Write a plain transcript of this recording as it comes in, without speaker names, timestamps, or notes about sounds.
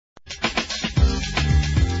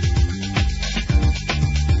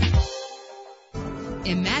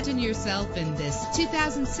Imagine yourself in this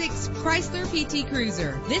 2006 Chrysler PT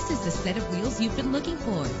Cruiser. This is the set of wheels you've been looking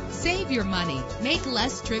for. Save your money. Make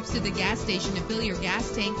less trips to the gas station to fill your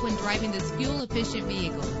gas tank when driving this fuel-efficient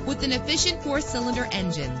vehicle. With an efficient 4-cylinder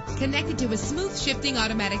engine connected to a smooth shifting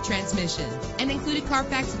automatic transmission. An included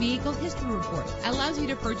Carfax Vehicle History Report allows you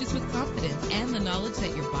to purchase with confidence and the knowledge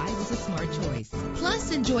that your buy was a smart choice.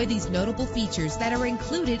 Plus, enjoy these notable features that are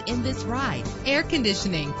included in this ride: air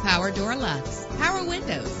conditioning, power door locks, power windows,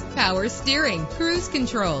 power steering, cruise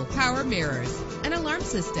control, power mirrors, an alarm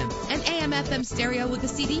system, an AM/FM stereo with a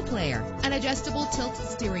CD player, an adjustable tilt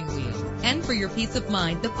steering wheel. And for your peace of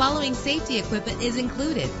mind, the following safety equipment is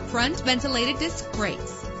included: front ventilated disc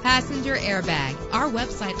brakes, passenger airbag. Our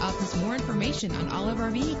website offers more information on all of our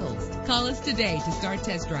vehicles. Call us today to start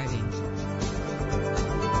test driving.